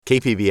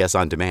KPBS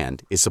On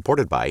Demand is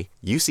supported by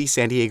UC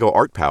San Diego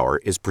Art Power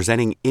is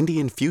presenting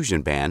Indian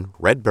fusion band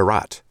Red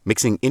Bharat,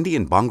 mixing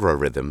Indian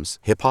Bhangra rhythms,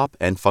 hip-hop,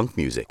 and funk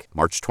music,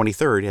 March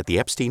 23rd at the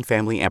Epstein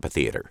Family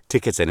Amphitheater.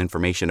 Tickets and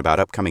information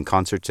about upcoming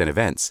concerts and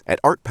events at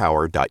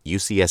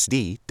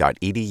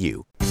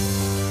artpower.ucsd.edu.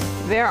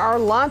 There are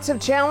lots of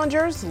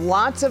challengers,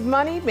 lots of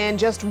money, and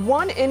just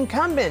one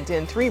incumbent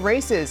in 3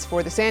 races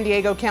for the San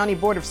Diego County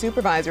Board of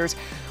Supervisors.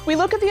 We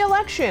look at the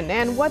election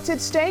and what's at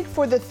stake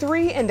for the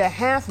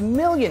 3.5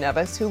 million of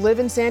us who live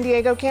in San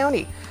Diego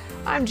County.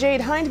 I'm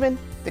Jade Hindman.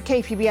 The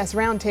KPBS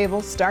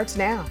Roundtable starts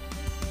now.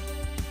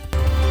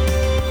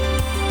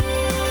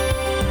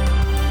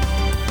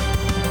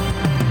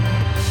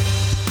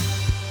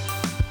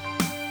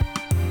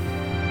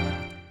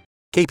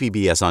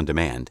 KPBS On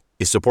Demand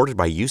is supported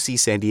by UC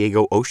San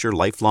Diego Osher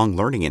Lifelong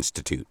Learning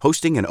Institute,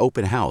 hosting an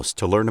open house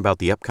to learn about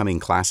the upcoming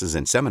classes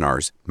and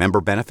seminars,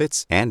 member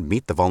benefits, and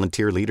meet the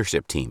volunteer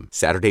leadership team.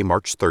 Saturday,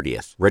 March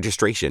 30th.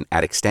 Registration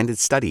at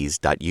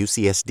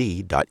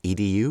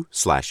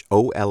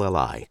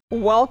extendedstudies.ucsd.edu/OLLI.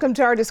 Welcome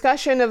to our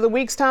discussion of the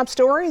week's top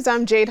stories.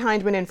 I'm Jade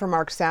Hindman in for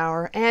Mark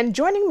Sauer. And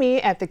joining me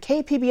at the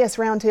KPBS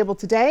Roundtable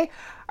today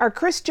are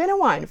Chris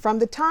Genuine from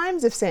the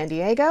Times of San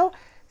Diego,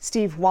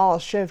 Steve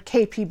Walsh of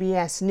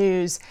KPBS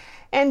News,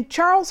 and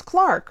Charles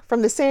Clark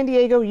from the San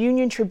Diego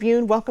Union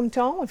Tribune. Welcome to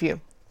all of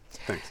you.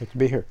 Thanks. Good to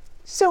be here.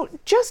 So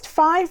just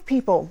 5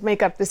 people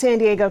make up the San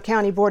Diego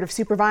County Board of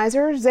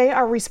Supervisors. They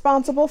are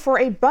responsible for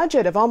a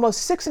budget of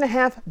almost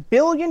 $6.5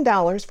 billion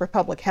for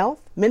public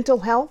health, mental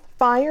health,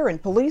 fire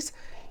and police,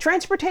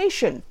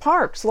 transportation,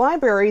 parks,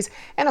 libraries,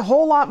 and a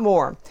whole lot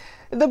more.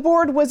 The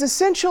board was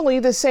essentially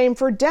the same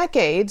for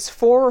decades.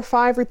 4 or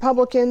 5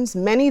 Republicans,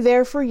 many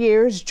there for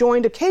years,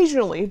 joined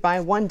occasionally by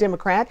 1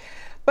 Democrat.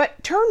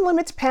 But term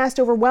limits passed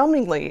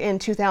overwhelmingly in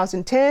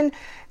 2010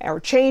 are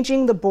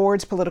changing the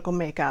board's political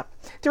makeup.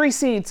 3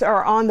 seats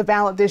are on the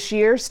ballot this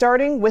year,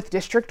 starting with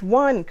District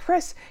 1.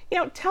 Chris,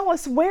 tell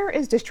us, where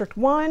is District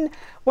 1?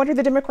 What are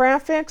the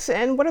demographics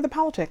and what are the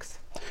politics?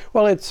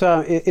 Well, it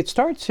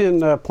starts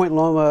in Point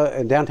Loma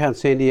in downtown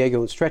San Diego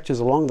and stretches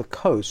along the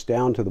coast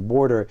down to the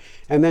border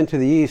and then to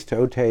the east to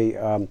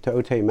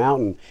Otay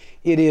Mountain.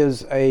 It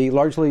is a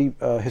largely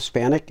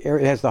Hispanic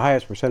area. It has the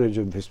highest percentage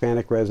of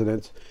Hispanic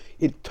residents.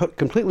 It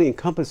completely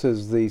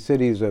encompasses the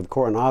cities of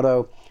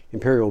Coronado,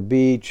 Imperial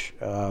Beach,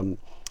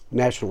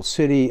 National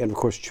City, and of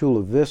course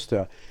Chula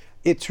Vista.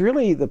 It's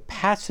really the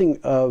passing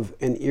of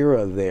an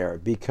era there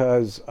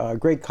because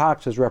Greg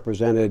Cox has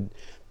represented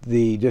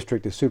the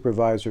district as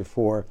supervisor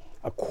for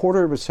a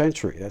quarter of a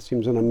century. That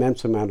seems an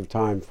immense amount of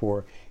time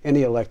for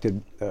any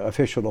elected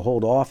official to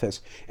hold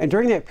office. And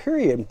during that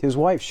period, his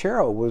wife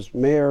Cheryl was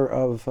mayor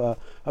of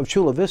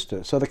Chula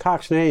Vista. So the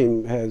Cox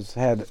name is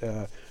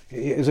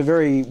a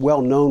very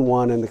well-known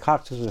one, and the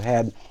Coxes have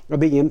had a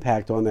big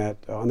impact on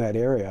that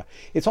area.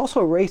 It's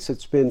also a race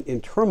that's been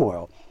in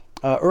turmoil.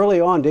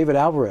 Early on, David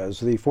Alvarez,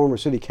 the former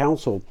city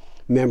council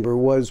member,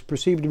 was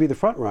perceived to be the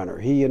front runner.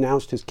 He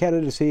announced his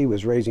candidacy,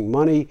 was raising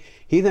money.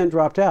 He then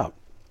dropped out.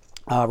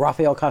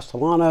 Rafael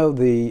Castellano,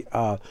 the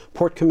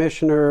port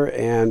commissioner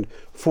and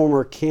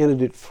former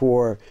candidate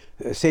for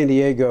San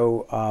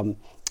Diego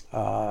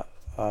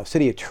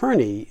city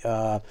attorney,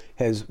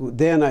 has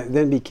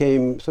then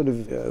became sort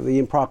of the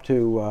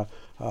impromptu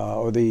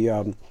or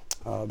the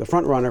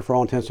front runner for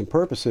all intents and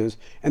purposes.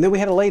 And then we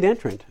had a late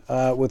entrant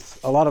with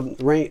a lot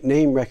of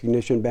name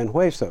recognition, Ben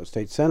Hueso,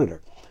 state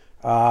senator.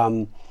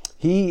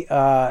 He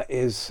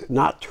is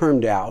not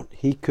termed out.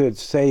 He could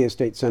stay as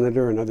state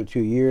senator another 2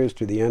 years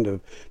to the end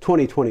of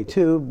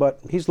 2022, but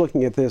he's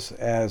looking at this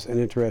as an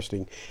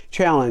interesting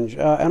challenge.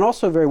 And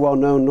also very well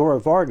known,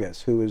 Nora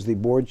Vargas, who is the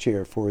board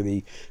chair for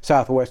the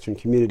Southwestern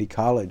Community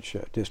College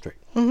District.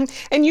 Mm-hmm.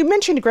 And you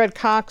mentioned Greg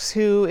Cox,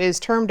 who is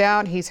termed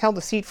out. He's held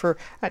the seat for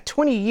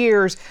 20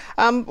 years.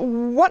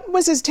 What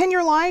was his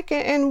tenure like,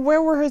 and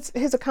where were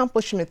his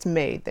accomplishments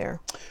made there?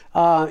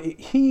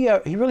 He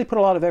really put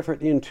a lot of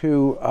effort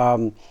into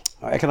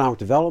economic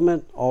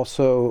development,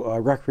 also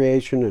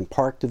recreation and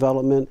park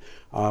development.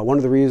 One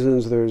of the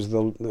reasons there's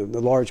the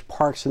large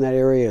parks in that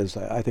area is,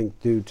 I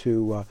think, due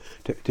to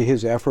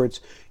his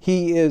efforts.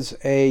 He is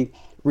a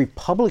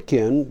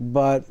Republican,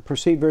 but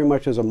perceived very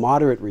much as a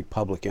moderate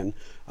Republican,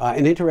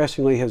 and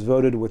interestingly has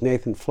voted with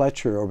Nathan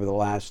Fletcher over the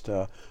last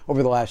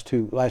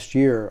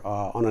year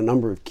on a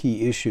number of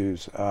key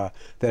issues that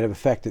have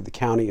affected the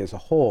county as a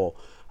whole.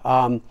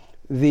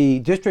 The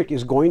district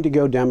is going to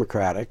go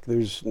Democratic.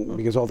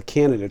 Because all the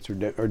candidates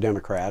are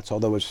Democrats,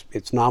 although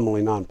it's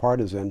nominally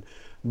nonpartisan.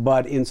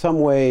 But in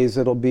some ways,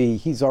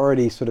 he's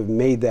already sort of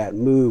made that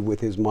move with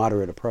his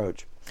moderate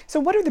approach. So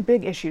what are the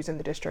big issues in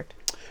the district?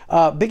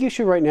 Big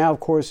issue right now, of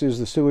course, is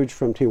the sewage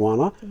from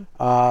Tijuana.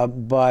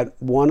 But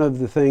one of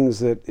the things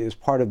that is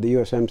part of the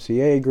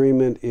USMCA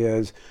agreement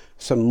is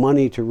some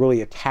money to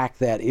really attack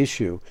that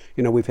issue.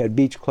 We've had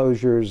beach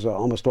closures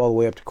almost all the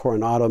way up to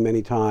Coronado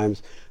many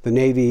times. The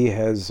Navy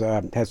has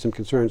had some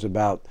concerns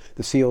about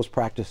the SEALs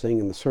practicing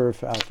in the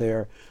surf out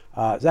there.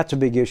 That's a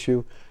big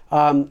issue.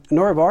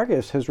 Nora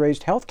Vargas has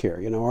raised health care.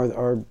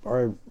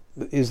 Our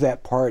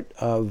that part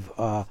of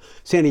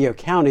San Diego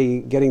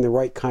County getting the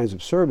right kinds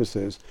of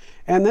services?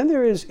 And then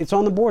it's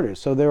on the borders,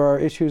 so there are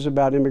issues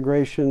about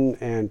immigration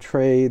and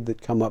trade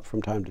that come up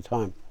from time to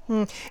time.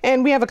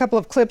 And we have a couple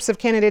of clips of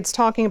candidates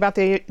talking about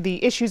the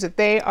issues that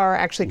they are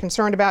actually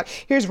concerned about.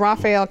 Here's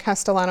Rafael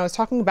Castellanos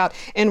talking about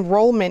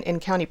enrollment in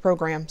county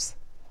programs.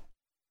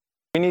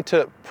 We need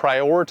to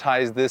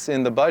prioritize this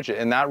in the budget,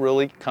 and that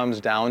really comes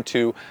down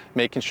to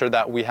making sure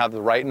that we have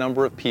the right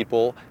number of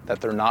people, that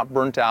they're not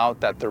burnt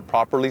out, that they're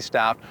properly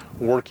staffed,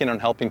 working on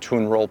helping to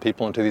enroll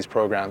people into these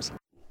programs.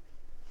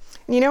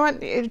 You know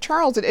what,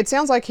 Charles, it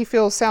sounds like he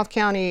feels South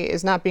County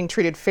is not being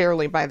treated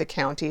fairly by the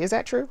county. Is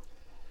that true?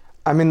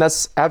 I mean,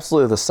 that's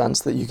absolutely the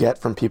sense that you get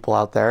from people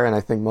out there, and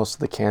I think most of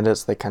the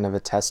candidates, they kind of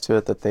attest to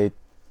it, that they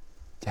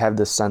have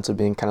this sense of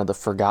being kind of the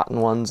forgotten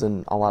ones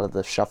in a lot of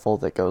the shuffle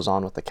that goes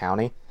on with the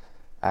county.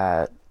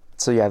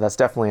 So yeah, that's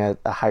definitely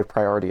a high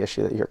priority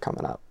issue that you're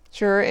coming up.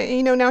 Sure.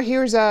 You know, now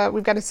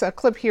we've got a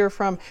clip here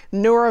from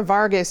Nora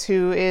Vargas,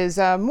 who is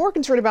more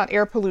concerned about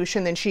air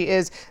pollution than she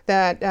is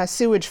that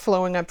sewage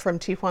flowing up from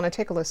Tijuana.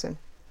 Take a listen.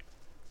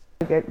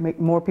 Make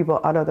more people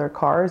out of their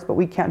cars, but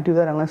we can't do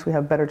that unless we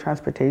have better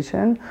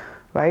transportation,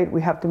 right?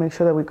 We have to make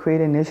sure that we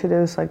create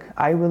initiatives. Like,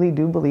 I really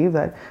do believe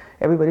that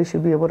everybody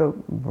should be able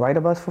to ride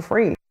a bus for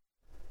free.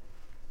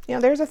 Yeah,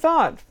 there's a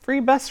thought. Free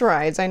bus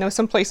rides. I know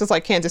some places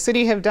like Kansas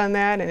City have done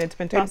that, and it's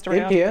been tossed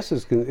around.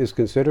 NPS is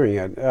considering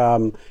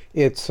it.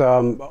 It's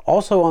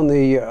also on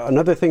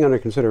another thing under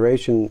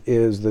consideration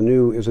is a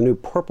new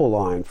purple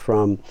line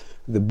from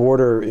the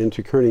border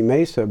into Kearny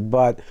Mesa.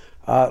 But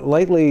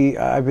lately,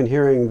 I've been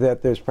hearing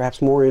that there's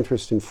perhaps more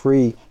interest in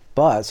free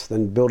bus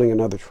than building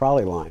another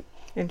trolley line.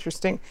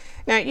 Interesting.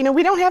 Now, you know,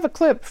 we don't have a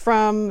clip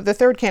from the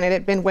third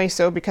candidate, Ben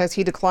Hueso, because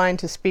he declined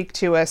to speak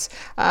to us.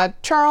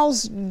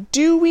 Charles,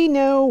 do we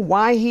know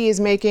why he is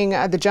making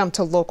the jump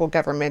to local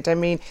government? I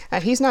mean,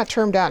 he's not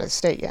termed out as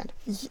state yet.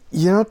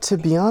 You know, to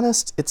be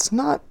honest, it's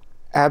not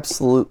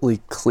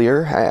absolutely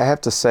clear. I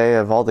have to say,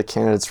 of all the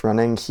candidates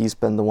running, he's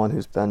been the one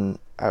who's been,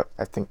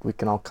 I think we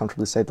can all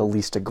comfortably say, the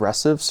least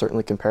aggressive,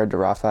 certainly compared to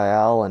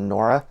Rafael and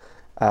Nora.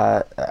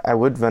 I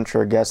would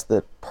venture a guess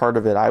that part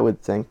of it, I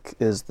would think,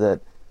 is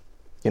that,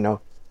 you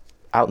know,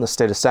 out in the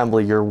state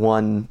assembly, you're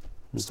one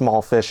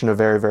small fish in a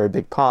very, very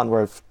big pond,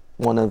 where if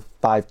one of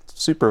 5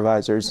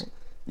 supervisors,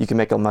 you can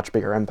make a much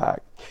bigger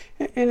impact.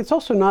 And it's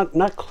also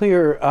not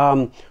clear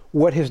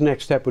what his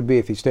next step would be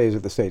if he stays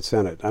at the state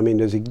senate. I mean,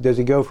 does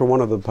he go for one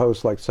of the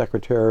posts like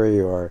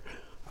secretary or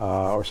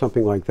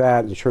something like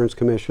that, insurance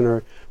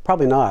commissioner?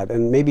 Probably not.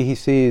 And maybe he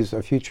sees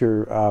a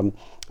future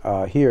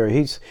here.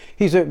 He's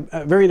a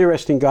very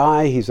interesting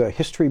guy. He's a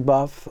history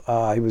buff.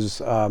 He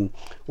was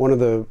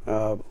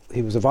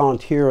he was a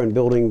volunteer in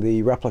building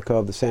the replica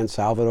of the San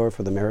Salvador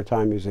for the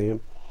Maritime Museum.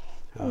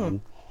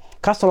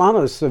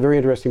 Castellanos has a very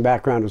interesting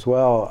background as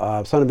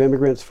well. Son of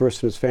immigrants,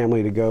 first in his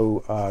family to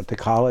go to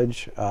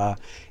college,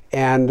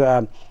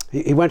 and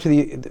he went to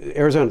the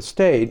Arizona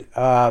State,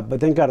 but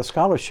then got a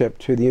scholarship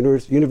to the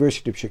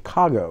University of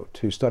Chicago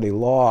to study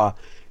law.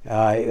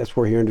 That's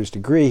where he earned his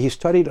degree. He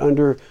studied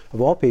under,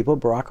 of all people,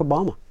 Barack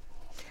Obama.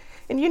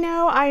 And you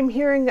know, I'm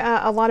hearing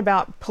a lot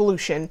about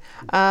pollution.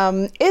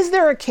 Is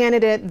there a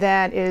candidate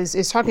that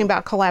is talking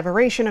about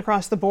collaboration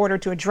across the border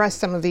to address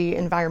some of the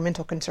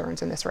environmental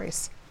concerns in this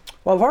race?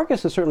 Well,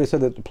 Vargas has certainly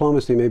said that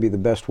diplomacy may be the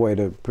best way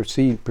to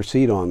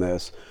proceed on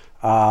this.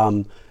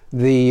 On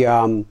the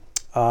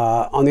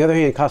other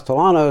hand,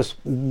 Castellanos,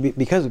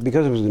 because of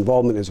his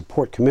involvement as a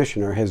port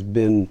commissioner, has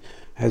been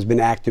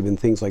active in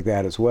things like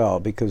that as well,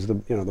 because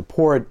the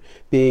port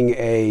being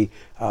a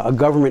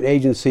government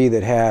agency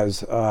that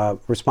has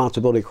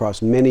responsibility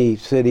across many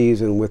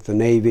cities and with the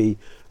Navy,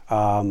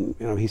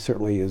 he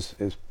certainly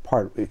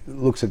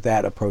looks at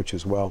that approach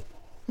as well.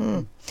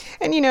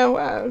 And you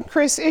know,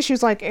 Chris,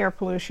 issues like air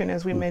pollution,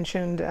 as we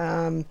mentioned,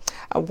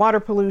 water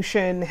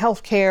pollution,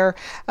 healthcare,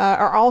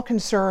 are all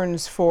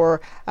concerns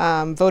for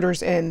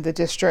voters in the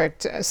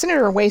district.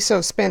 Senator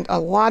Hueso spent a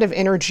lot of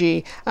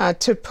energy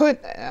to put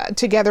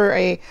together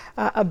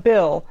a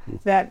bill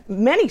that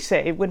many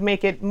say would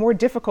make it more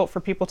difficult for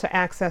people to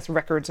access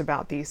records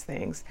about these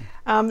things.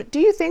 Do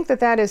you think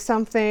that is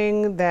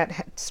something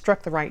that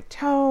struck the right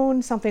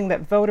tone, something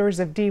that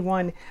voters of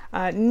D1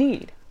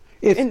 need?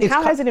 And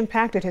how has it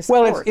impacted his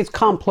support? Well, it's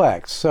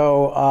complex.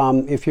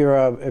 So if you're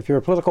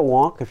a political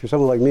wonk, if you're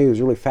someone like me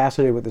who's really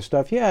fascinated with this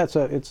stuff, yeah,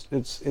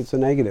 it's a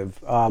negative.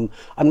 I'm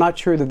not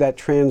sure that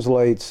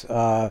translates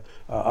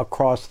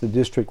across the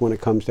district when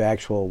it comes to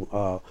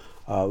actual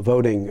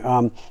voting.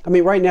 I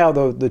mean, right now,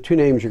 the 2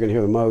 names you're going to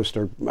hear the most,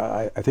 or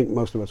I think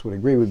most of us would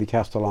agree, would be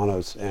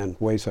Castellanos and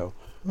Hueso,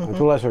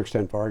 to a lesser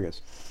extent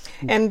Vargas.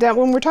 And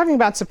when we're talking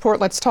about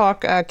support, let's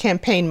talk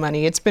campaign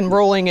money. It's been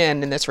rolling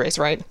in this race,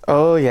 right?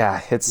 Oh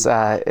yeah, it's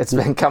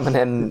been coming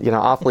in,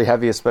 awfully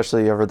heavy,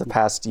 especially over the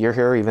past year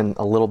here, even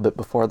a little bit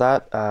before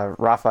that.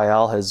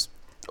 Rafael has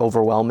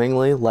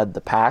overwhelmingly led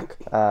the pack,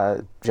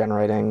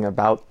 generating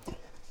about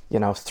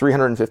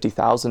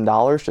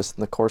 $350,000 just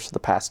in the course of the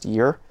past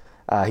year.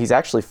 He's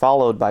actually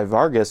followed by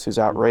Vargas, who's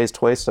outraised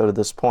Hueso to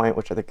this point,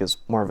 which I think is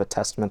more of a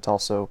testament to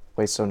also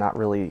Hueso not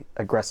really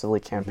aggressively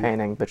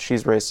campaigning, but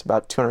she's raised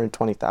about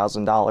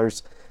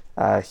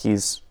 $220,000.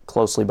 He's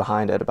closely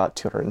behind at about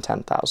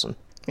 $210,000.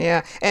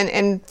 Yeah,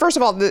 and first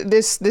of all,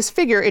 this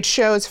figure, it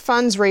shows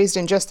funds raised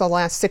in just the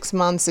last 6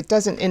 months. It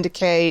doesn't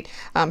indicate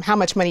how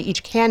much money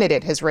each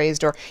candidate has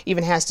raised or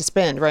even has to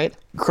spend, right?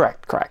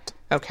 Correct.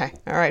 Okay,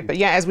 all right. But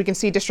yeah, as we can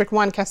see, District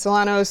 1,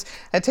 Castellanos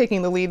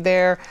taking the lead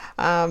there.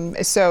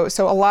 So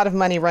a lot of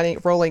money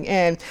rolling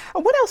in.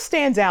 What else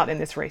stands out in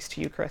this race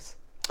to you, Chris?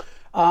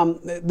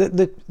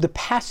 The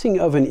passing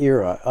of an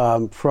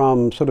era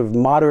from sort of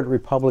moderate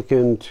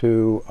Republican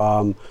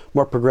to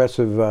more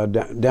progressive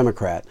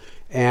Democrat.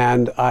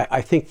 And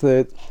I think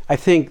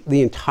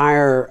the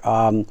entire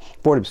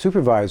Board of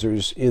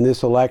Supervisors in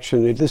this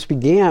election, this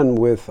began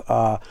with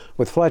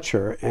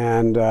Fletcher,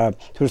 and to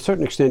a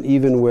certain extent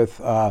even with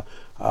the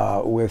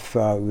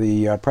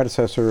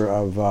predecessor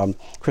of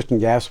Kristen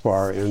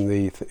Gaspar in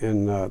the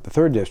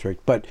third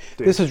district. But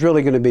this is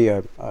really going to be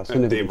a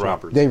significant Dave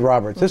Roberts. Dave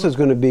Roberts. This is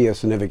going to be a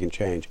significant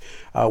change.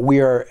 We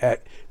are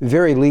at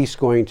very least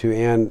going to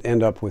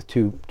end up with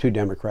two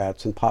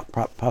Democrats and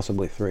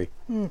possibly three.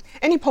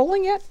 Any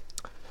polling yet?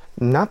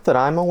 Not that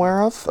I'm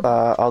aware of,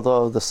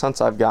 although the sense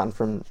I've gotten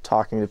from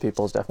talking to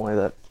people is definitely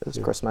that, as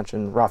Chris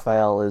mentioned,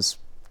 Rafael is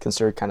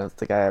considered kind of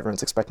the guy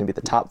everyone's expecting to be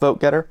the top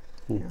vote getter.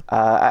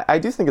 I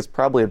do think it's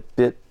probably a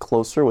bit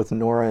closer with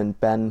Nora and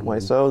Ben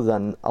Hueso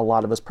than a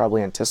lot of us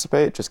probably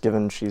anticipate, just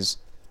given she's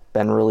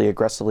been really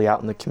aggressively out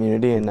in the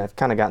community, and I've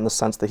kind of gotten the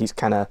sense that he's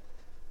kind of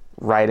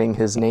writing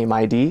his name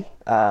ID.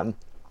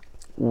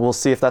 We'll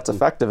see if that's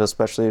effective,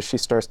 especially if she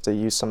starts to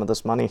use some of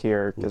this money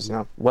here, because,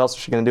 what else is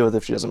she going to do with it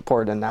if she doesn't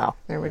pour it in now?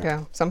 There we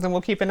go. Something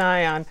we'll keep an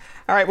eye on.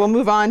 All right, we'll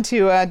move on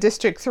to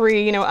District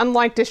 3.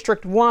 Unlike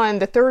District 1,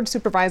 the third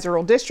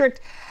supervisorial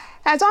district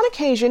has on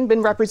occasion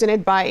been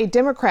represented by a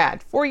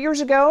Democrat. 4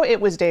 years ago,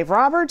 it was Dave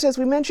Roberts, as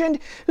we mentioned,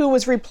 who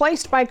was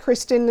replaced by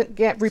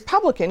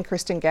Republican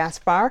Kristen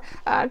Gaspar.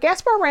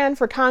 Gaspar ran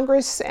for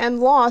Congress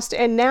and lost,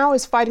 and now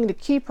is fighting to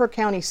keep her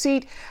county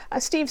seat.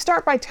 Steve,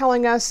 start by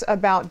telling us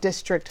about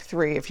District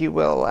 3, if you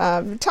will.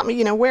 Tell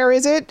me, where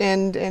is it,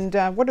 and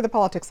what are the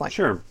politics like?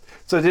 Sure.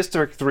 So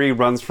District 3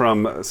 runs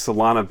from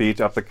Solana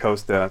Beach up the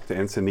coast to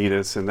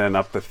Encinitas, and then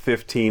up the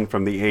 15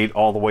 from the 8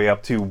 all the way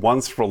up to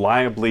once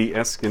reliably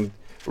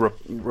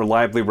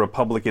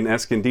Republican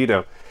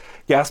Escondido.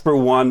 Gaspar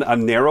won a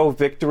narrow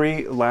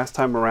victory last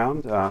time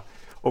around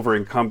over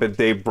incumbent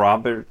Dave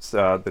Roberts,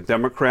 the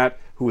Democrat,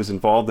 who was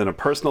involved in a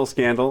personal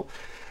scandal.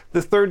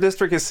 The third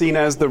district is seen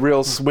as the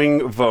real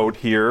swing vote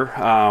here.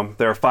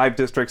 There are 5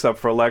 districts up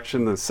for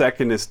election. The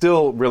second is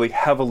still really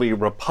heavily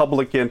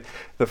Republican.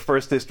 The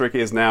first district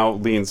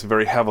leans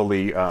very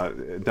heavily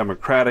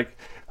Democratic.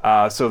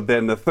 So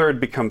then the third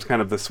becomes kind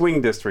of the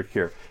swing district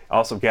here.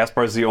 Also,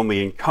 Gaspar is the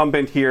only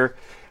incumbent here.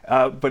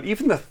 But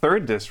even the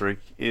third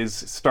district is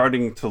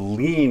starting to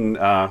lean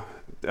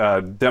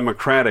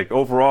Democratic.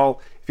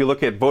 Overall, if you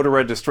look at voter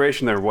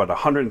registration, there are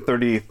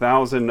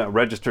 130,000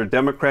 registered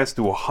Democrats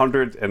to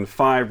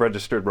 105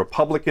 registered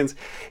Republicans.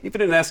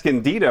 Even in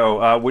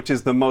Escondido, which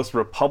is the most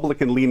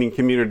Republican-leaning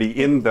community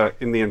in the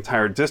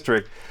entire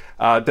district,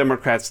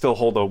 Democrats still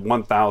hold a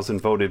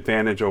 1,000 vote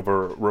advantage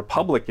over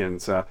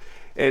Republicans.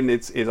 And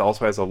it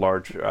also has a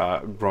large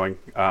growing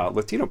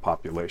Latino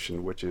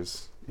population, which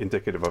is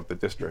indicative of the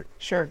district.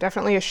 Sure,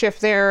 definitely a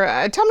shift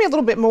there. Tell me a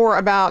little bit more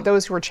about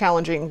those who are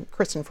challenging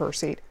Kristen for her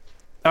seat.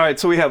 All right,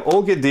 so we have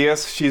Olga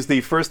Diaz. She's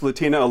the first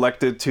Latina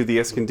elected to the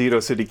Escondido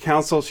City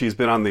Council. She's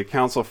been on the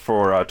council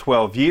for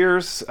 12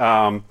 years.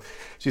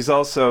 She's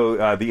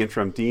also the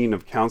interim dean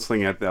of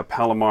counseling at the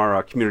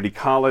Palomar Community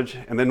College.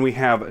 And then we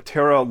have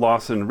Tara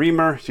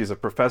Lawson-Remer. She's a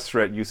professor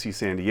at UC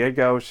San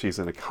Diego. She's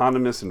an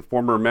economist and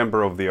former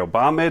member of the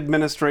Obama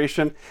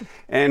administration.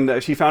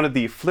 And she founded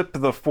the Flip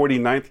the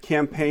 49th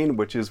campaign,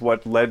 which is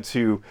what led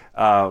to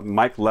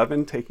Mike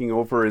Levin taking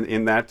over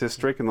in that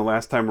district in the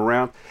last time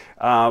around.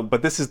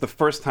 But this is the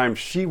first time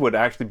she would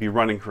actually be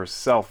running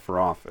herself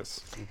for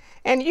office.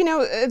 And,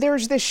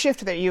 there's this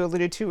shift that you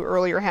alluded to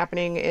earlier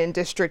happening in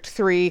District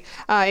 3.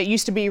 It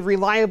used to be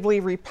reliably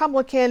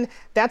Republican.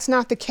 That's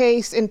not the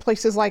case in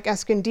places like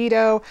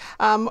Escondido.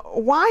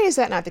 Why is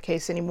that not the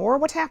case anymore?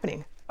 What's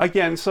happening?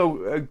 Again,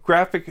 so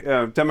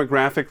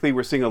demographically,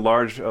 we're seeing a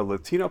large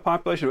Latino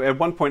population. At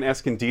one point,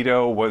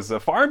 Escondido was a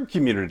farm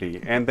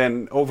community. And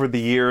then over the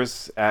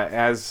years,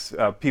 as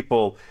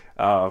people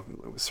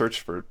search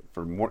for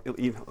more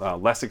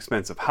less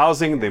expensive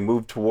housing, they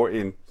moved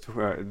toward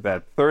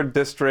that third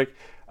district.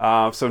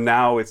 So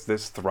now it's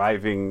this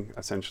thriving,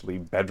 essentially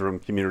bedroom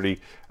community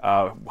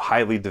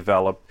highly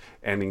developed,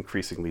 and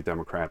increasingly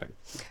democratic.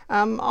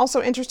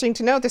 Also interesting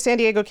to note, the San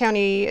Diego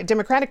County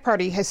Democratic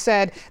Party has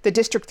said the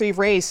District 3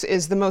 race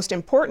is the most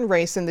important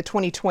race in the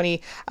 2020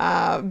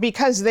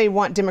 because they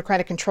want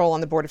Democratic control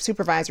on the Board of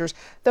Supervisors.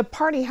 The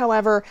party,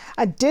 however,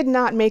 did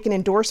not make an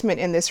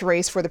endorsement in this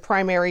race for the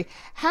primary.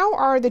 How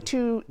are the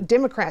two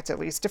Democrats, at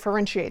least,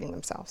 differentiating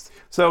themselves?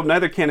 So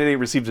neither candidate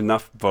received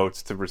enough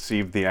votes to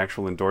receive the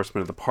actual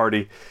endorsement of the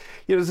party.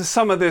 You know,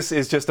 some of this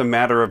is just a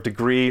matter of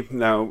degree.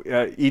 Now,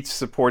 each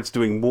supports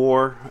doing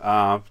more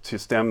to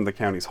stem the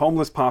county's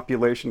homeless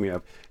population. We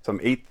have some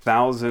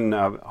 8,000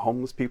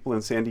 homeless people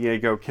in San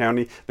Diego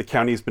County. The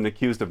county has been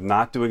accused of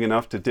not doing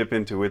enough to dip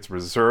into its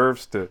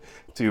reserves to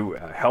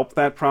help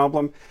that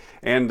problem.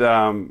 And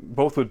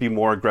both would be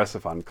more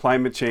aggressive on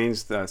climate change.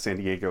 San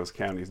Diego's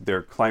county,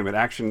 their climate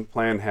action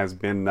plan has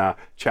been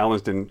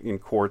challenged in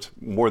court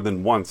more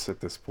than once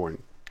at this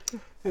point.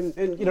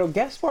 And you know,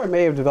 Gaspar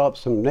may have developed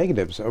some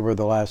negatives over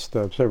the last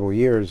several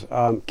years.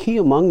 Key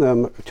among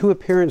them, 2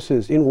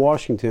 appearances in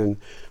Washington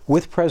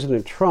with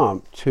President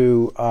Trump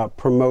to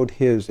promote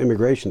his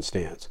immigration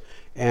stance.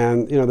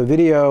 And you know, the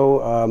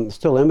video,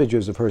 still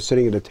images of her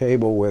sitting at a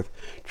table with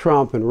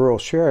Trump and rural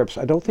sheriffs,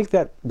 I don't think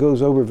that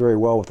goes over very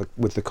well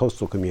with the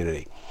coastal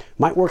community.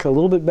 Might work a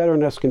little bit better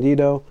in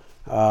Escondido,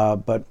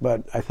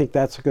 but I think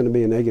that's going to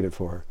be a negative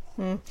for her.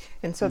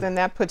 And so then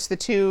that puts the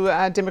two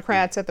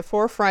Democrats at the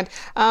forefront.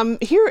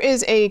 Here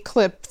is a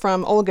clip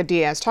from Olga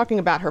Diaz talking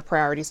about her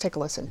priorities. Take a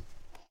listen.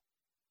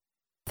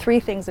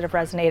 3 things that have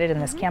resonated in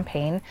this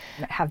campaign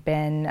have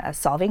been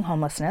solving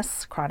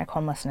homelessness, chronic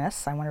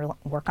homelessness. I want to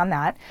work on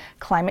that.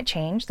 Climate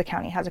change. The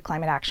county has a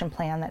climate action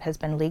plan that has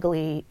been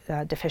legally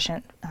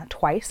deficient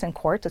twice in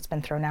court. It's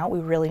been thrown out. We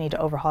really need to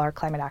overhaul our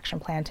climate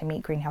action plan to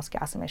meet greenhouse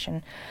gas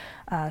emission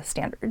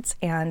standards,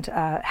 and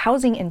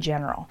housing in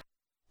general.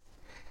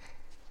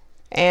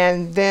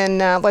 And then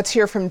let's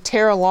hear from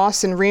Tara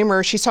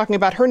Lawson-Remer. She's talking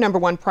about her number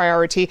 1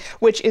 priority,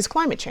 which is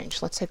climate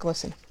change. Let's take a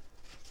listen.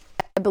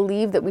 I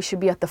believe that we should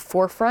be at the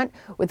forefront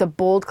with a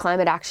bold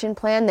climate action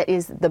plan that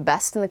is the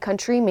best in the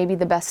country, maybe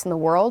the best in the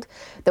world,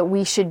 that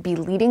we should be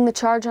leading the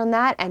charge on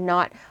that and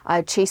not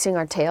chasing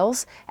our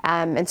tails,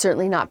 and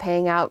certainly not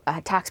paying out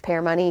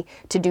taxpayer money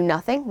to do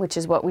nothing, which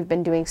is what we've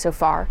been doing so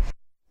far.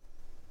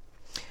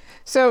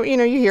 So, you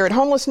know, you hear it,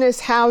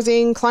 homelessness,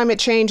 housing, climate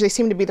change, they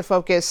seem to be the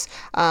focus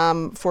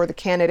for the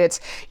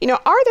candidates. You know,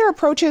 are there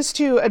approaches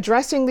to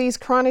addressing these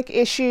chronic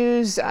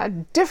issues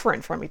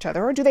different from each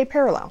other, or do they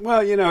parallel?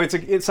 Well, you know,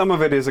 some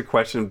of it is a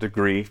question of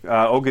degree.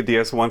 Olga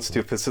Diaz wants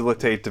to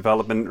facilitate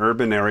development in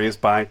urban areas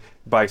by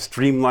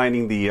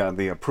streamlining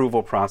the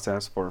approval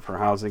process for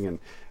housing, and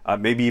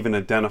maybe even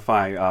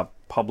identify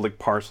public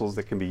parcels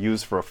that can be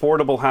used for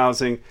affordable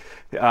housing.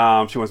 She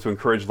wants to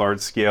encourage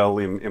large-scale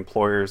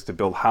employers to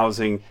build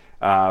housing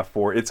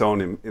for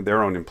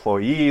their own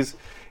employees.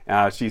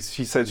 She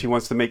said she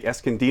wants to make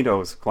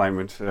Escondido's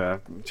climate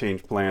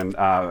change plan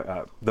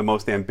the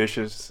most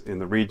ambitious in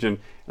the region.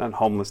 And on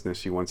homelessness,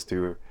 she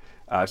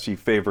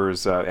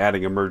favors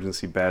adding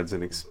emergency beds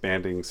and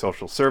expanding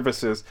social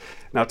services.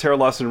 Now, Tara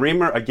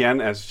Lawson-Remer,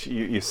 again, as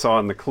you saw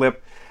in the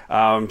clip,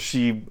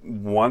 she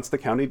wants the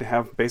county to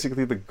have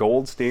basically the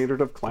gold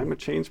standard of climate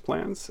change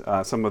plans.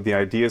 Some of the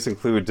ideas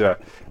include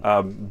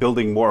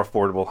building more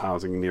affordable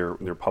housing near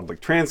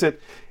public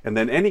transit, and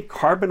then any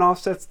carbon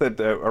offsets that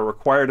are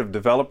required of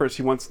developers.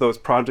 She wants those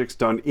projects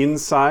done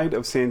inside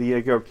of San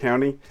Diego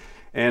County.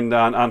 And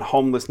on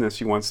homelessness,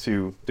 she wants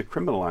to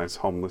decriminalize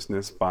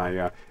homelessness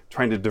by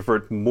trying to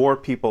divert more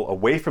people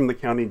away from the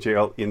county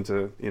jail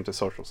into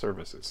social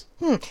services.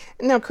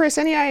 Now, Chris,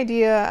 any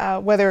idea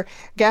whether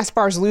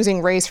Gaspar's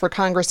losing race for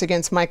Congress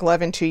against Mike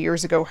Levin 2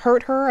 years ago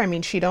hurt her? I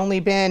mean, she'd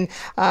only been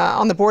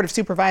on the Board of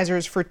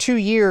Supervisors for 2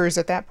 years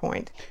at that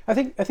point. I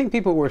think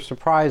people were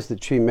surprised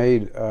that she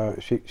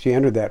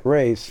entered that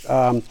race.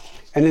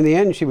 And in the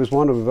end, she was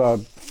one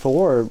of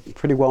 4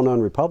 pretty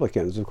well-known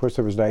Republicans. Of course,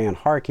 there was Diane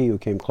Harkey, who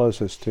came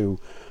closest to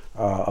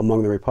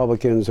among the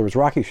Republicans. There was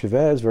Rocky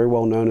Chavez, very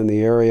well-known in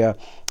the area.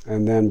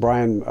 And then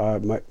Brian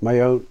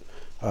Mayotte,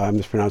 I'm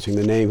mispronouncing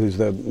the name, who's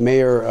the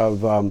mayor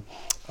of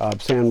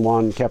San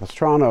Juan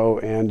Capistrano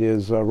and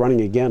is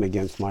running again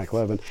against Mike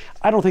Levin.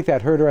 I don't think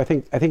that hurt her. I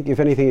think if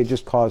anything, it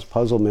just caused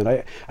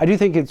puzzlement. I do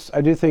think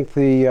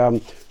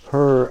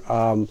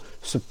her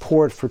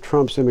support for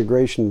Trump's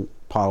immigration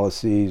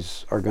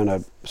policies are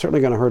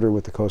certainly going to hurt her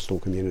with the coastal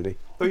community.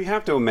 So you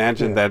have to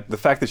imagine that the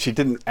fact that she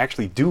didn't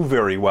actually do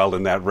very well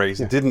in that race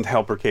didn't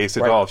help her case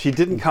at all. She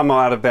didn't come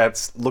out of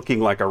that looking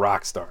like a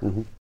rock star.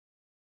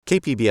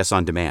 KPBS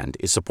On Demand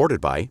is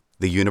supported by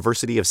the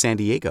University of San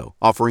Diego,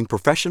 offering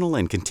professional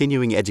and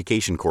continuing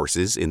education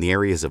courses in the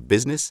areas of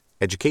business,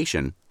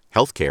 education,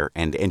 healthcare,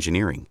 and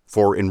engineering.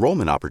 For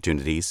enrollment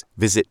opportunities,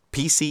 visit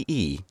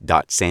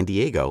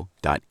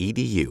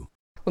pce.sandiego.edu.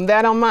 With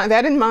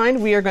that in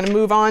mind, we are going to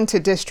move on to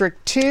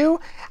District 2.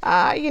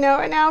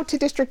 And now to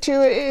District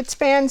 2, it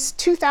spans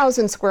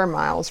 2,000 square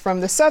miles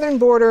from the southern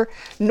border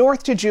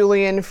north to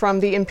Julian,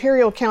 from the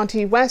Imperial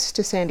County west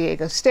to San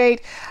Diego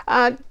State.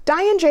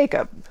 Diane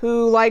Jacob,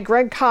 who, like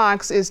Greg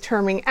Cox, is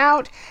terming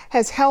out,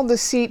 has held the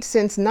seat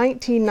since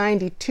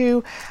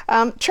 1992.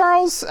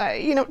 Charles,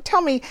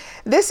 tell me,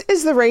 this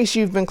is the race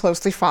you've been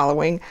closely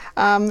following.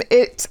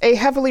 It's a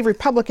heavily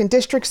Republican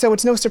district, so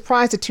it's no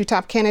surprise the two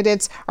top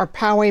candidates are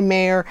Poway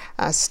Mayor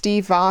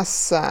Steve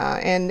Vaus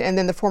and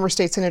then the former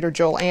state senator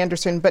Joel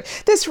Anderson.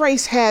 But this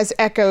race has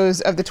echoes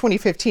of the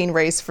 2015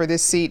 race for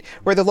this seat,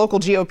 where the local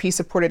GOP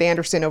supported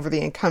Anderson over the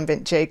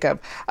incumbent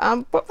Jacob.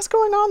 What was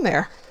going on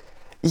there?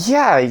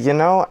 Yeah,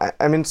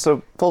 I mean,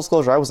 so full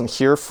disclosure, I wasn't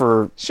here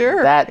for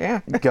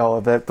that go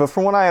of it. But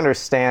from what I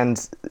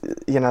understand,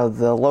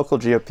 the local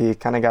GOP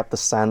kind of got the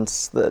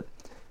sense that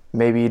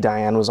maybe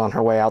Diane was on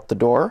her way out the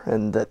door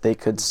and that they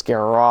could scare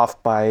her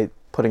off by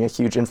putting a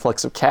huge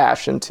influx of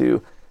cash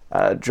into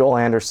Joel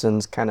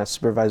Anderson's kind of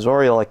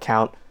supervisorial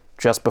account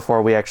just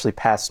before we actually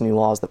passed new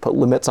laws that put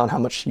limits on how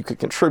much you could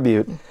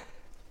contribute.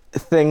 The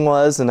thing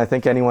was, and I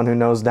think anyone who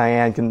knows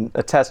Diane can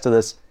attest to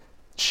this,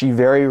 she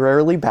very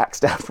rarely backs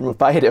down from a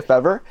fight, if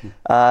ever.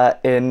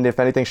 And if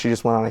anything, she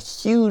just went on a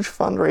huge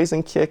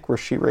fundraising kick where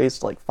she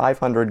raised like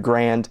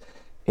 $500,000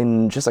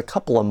 in just a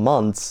couple of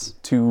months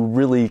to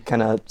really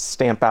kind of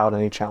stamp out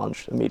any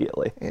challenge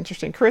immediately.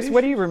 Interesting. Chris,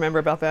 what do you remember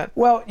about that?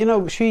 Well,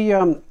 she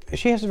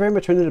has very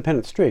much an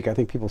independent streak. I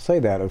think people say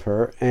that of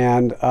her.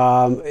 And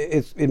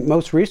it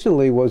most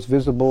recently was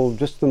visible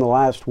just in the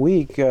last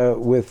week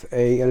with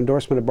an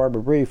endorsement of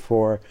Barbara Brie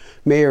for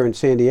mayor in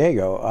San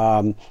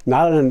Diego.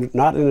 Not an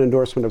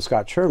endorsement of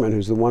Scott Sherman,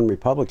 who's the one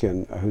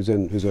Republican who's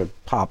the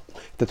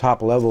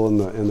top level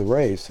in the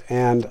race.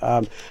 And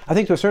I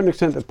think to a certain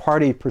extent the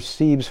party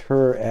perceives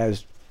her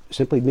as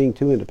simply being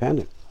too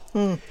independent.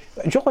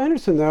 Joel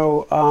Anderson,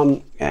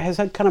 though, has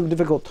had kind of a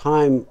difficult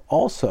time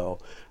also.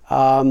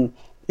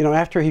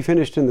 After he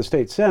finished in the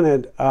state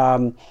Senate,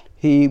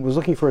 he was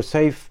looking for a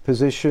safe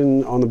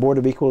position on the Board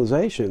of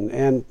Equalization.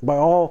 And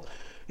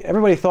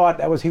everybody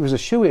thought he was a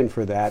shoo-in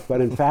for that,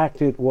 but in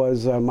fact it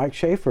was Mike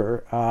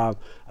Schaefer,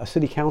 a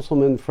city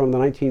councilman from the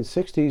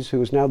 1960s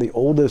who is now the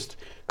oldest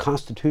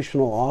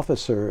constitutional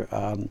officer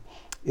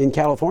in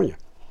California.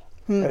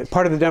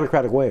 Part of the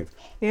Democratic wave.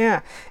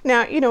 Yeah.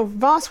 Now,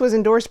 Vaus was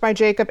endorsed by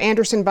Jacob,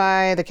 Anderson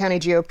by the county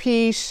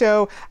GOP.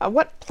 So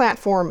what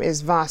platform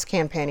is Vaus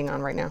campaigning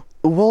on right now?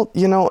 Well,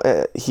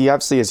 he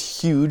obviously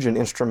is huge and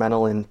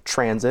instrumental in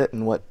transit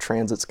and what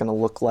transit's going to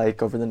look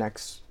like over the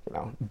next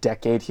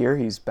decade here.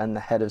 He's been the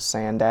head of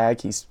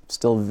Sandag. He's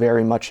still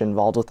very much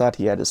involved with that.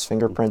 He had his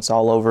fingerprints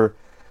all over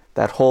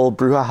that whole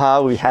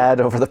brouhaha we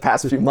had over the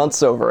past few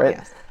months over it.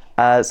 Yes.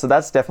 So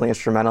that's definitely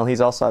instrumental.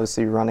 He's also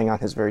obviously running on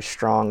his very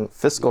strong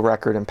fiscal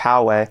record in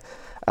Poway,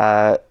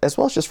 as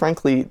well as just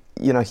frankly,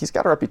 he's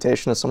got a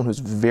reputation as someone who's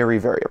very,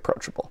 very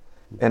approachable.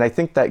 And I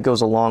think that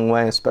goes a long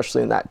way,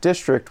 especially in that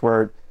district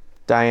where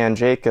Diane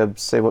Jacob,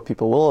 say what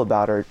people will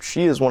about her,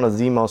 she is one of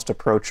the most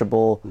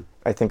approachable,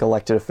 I think,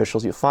 elected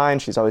officials you'll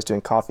find. She's always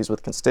doing coffees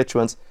with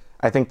constituents.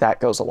 I think that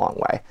goes a long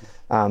way.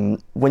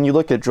 When you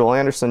look at Joel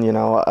Anderson,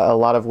 a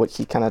lot of what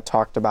he kind of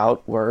talked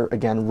about were,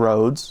 again,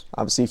 roads,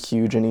 obviously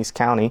huge in East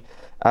County,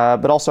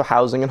 but also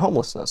housing and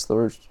homelessness.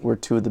 Those were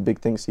two of the big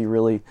things he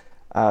really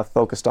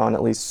focused on,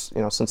 at least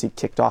since he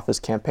kicked off his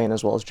campaign,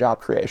 as well as job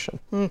creation.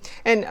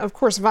 And of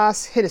course,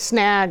 Vaus hit a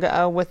snag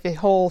with the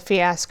whole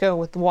fiasco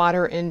with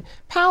water in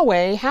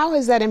Poway. How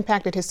has that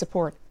impacted his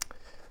support?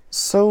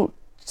 So,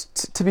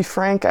 to be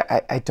frank,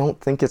 I don't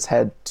think it's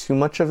had too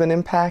much of an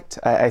impact.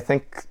 I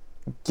think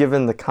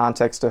given the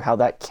context of how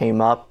that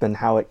came up and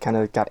how it kind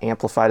of got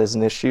amplified as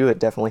an issue, it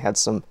definitely had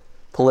some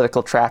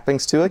political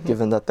trappings to it,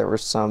 given that there were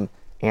some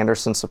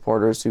Anderson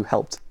supporters who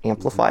helped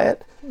amplify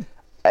it.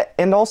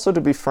 And also,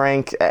 to be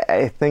frank,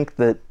 I think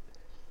that,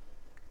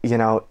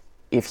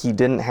 if he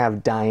didn't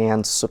have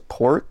Diane's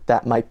support,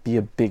 that might be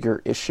a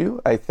bigger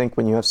issue. I think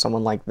when you have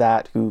someone like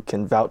that who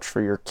can vouch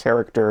for your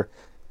character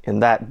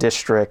in that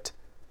district,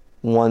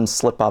 one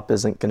slip up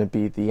isn't going to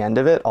be the end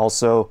of it.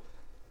 Also,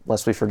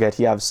 lest we forget,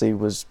 he obviously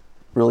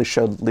really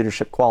showed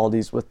leadership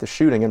qualities with the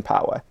shooting in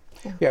Poway.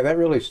 Yeah, that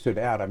really stood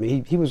out. I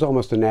mean, he was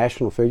almost a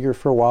national figure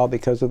for a while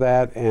because of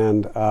that,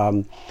 and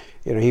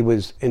he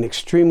was an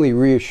extremely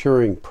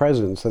reassuring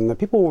presence, and the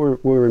people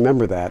will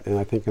remember that, and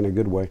I think in a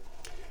good way.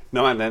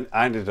 No, and then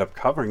I ended up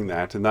covering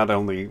that, and not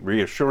only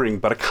reassuring,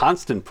 but a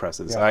constant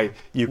presence. Yeah.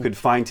 You could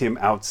find him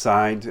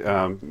outside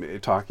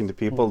talking to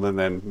people and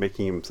then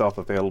making himself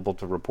available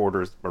to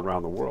reporters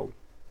around the world.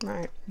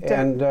 Right.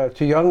 And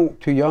to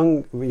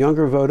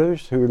younger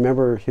voters who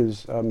remember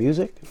his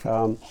music, he's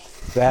a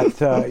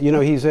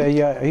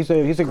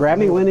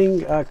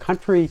Grammy-winning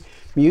country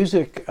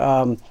music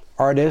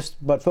artist,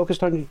 but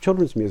focused on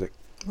children's music.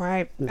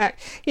 Right.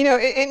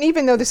 And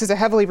even though this is a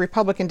heavily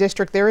Republican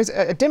district, there is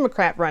a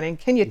Democrat running,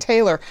 Kenya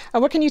Taylor.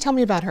 What can you tell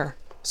me about her?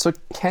 So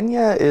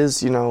Kenya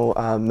is,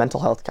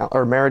 mental health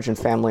or marriage and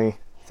family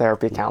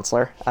therapy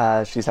counselor.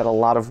 She's had a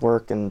lot of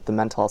work in the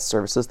mental health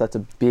services. That's a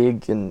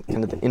big and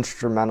kind of the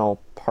instrumental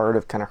part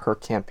of kind of her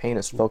campaign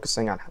is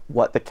focusing on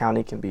what the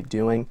county can be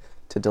doing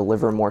to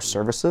deliver more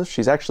services.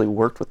 She's actually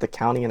worked with the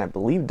county and I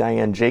believe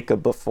Diane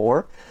Jacob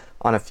before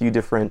on a few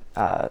different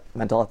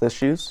mental health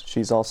issues.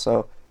 She's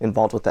also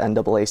involved with the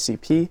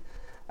NAACP.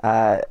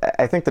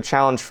 I think the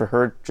challenge for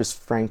her, just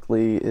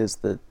frankly, is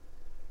that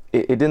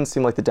it didn't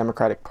seem like the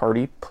Democratic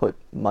Party put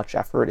much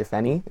effort, if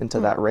any, into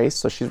that race.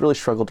 So she's really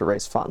struggled to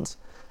raise funds.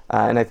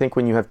 And I think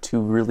when you have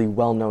two really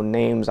well-known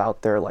names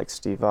out there like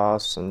Steve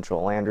Voss and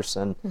Joel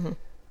Anderson,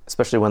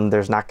 especially when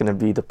there's not going to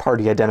be the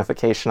party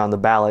identification on the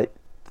ballot,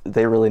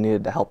 they really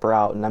needed to help her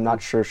out. And I'm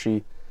not sure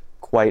she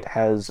quite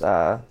has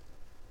the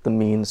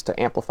means to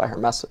amplify her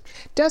message.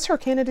 Does her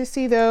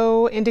candidacy,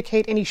 though,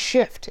 indicate any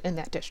shift in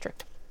that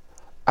district?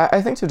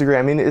 I think to a degree.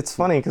 I mean, it's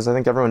funny because I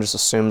think everyone just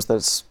assumes that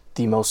it's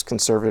the most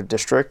conservative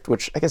district,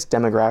 which I guess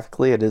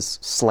demographically it is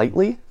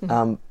slightly,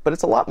 but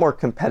it's a lot more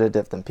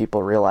competitive than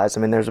people realize. I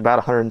mean, there's about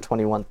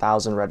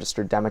 121,000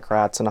 registered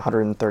Democrats and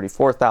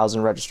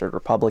 134,000 registered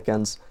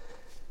Republicans.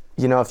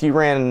 You know, if you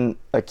ran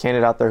a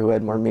candidate out there who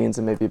had more means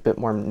and maybe a bit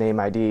more name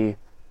ID,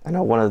 I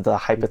know one of the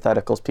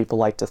hypotheticals people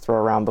like to throw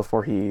around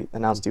before he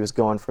announced he was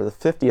going for the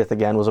 50th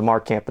again was Amar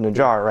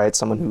Camp-Najjar, right?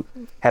 Someone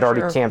who had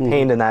already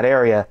campaigned in that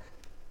area.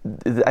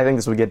 I think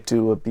this would get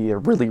to be a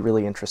really,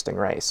 really interesting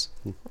race.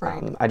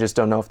 Right. I just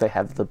don't know if they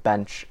have the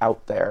bench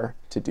out there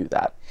to do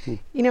that.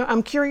 You know,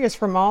 I'm curious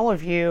from all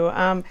of you,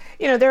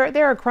 you know,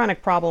 there are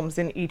chronic problems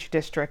in each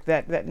district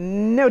that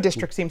no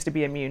district seems to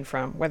be immune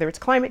from, whether it's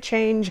climate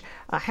change,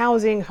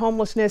 housing,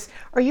 homelessness.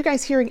 Are you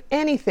guys hearing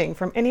anything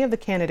from any of the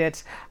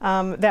candidates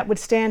that would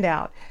stand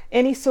out?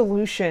 Any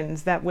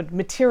solutions that would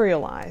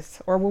materialize?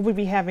 Or will we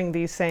be having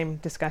these same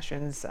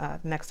discussions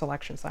next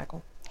election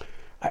cycle?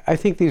 I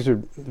think these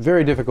are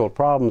very difficult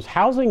problems.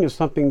 Housing is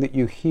something that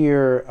you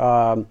hear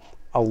a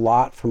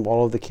lot from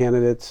all of the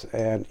candidates,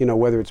 and you know,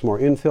 whether it's more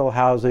infill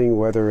housing,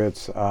 whether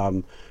it's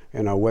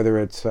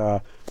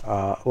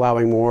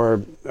allowing more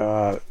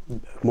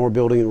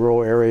building in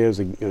rural areas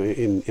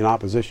in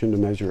opposition to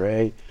Measure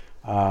A.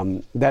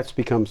 That's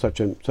become such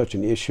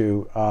an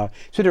issue.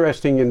 It's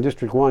interesting. In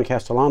District 1,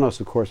 Castellanos,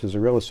 of course, is a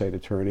real estate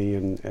attorney,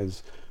 and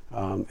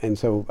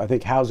so I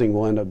think housing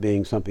will end up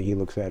being something he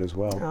looks at as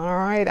well. All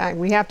right,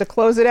 we have to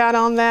close it out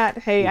on that.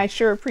 Hey, I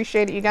sure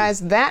appreciate it, you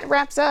guys. That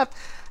wraps up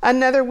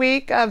another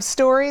week of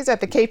stories at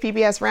the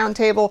KPBS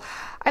Roundtable.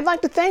 I'd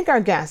like to thank our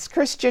guests,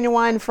 Chris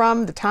Genuine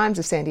from the Times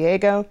of San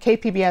Diego,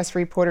 KPBS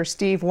reporter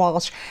Steve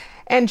Walsh,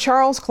 and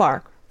Charles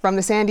Clark from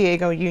the San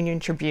Diego Union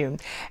Tribune.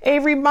 A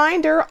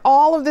reminder,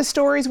 all of the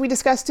stories we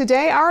discussed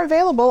today are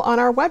available on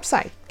our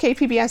website,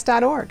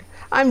 kpbs.org.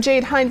 I'm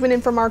Jade Hindman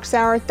in for Mark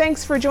Sauer.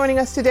 Thanks for joining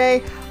us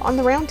today on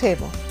the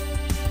Roundtable.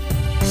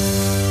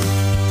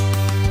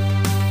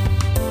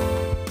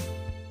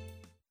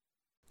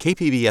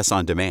 KPBS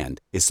On Demand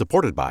is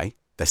supported by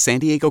the San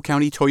Diego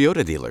County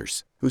Toyota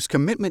dealers, whose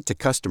commitment to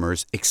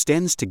customers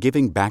extends to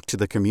giving back to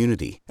the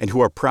community and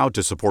who are proud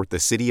to support the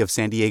City of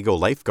San Diego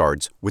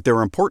lifeguards with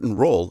their important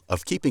role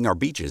of keeping our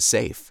beaches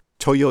safe.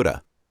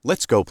 Toyota,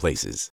 let's go places.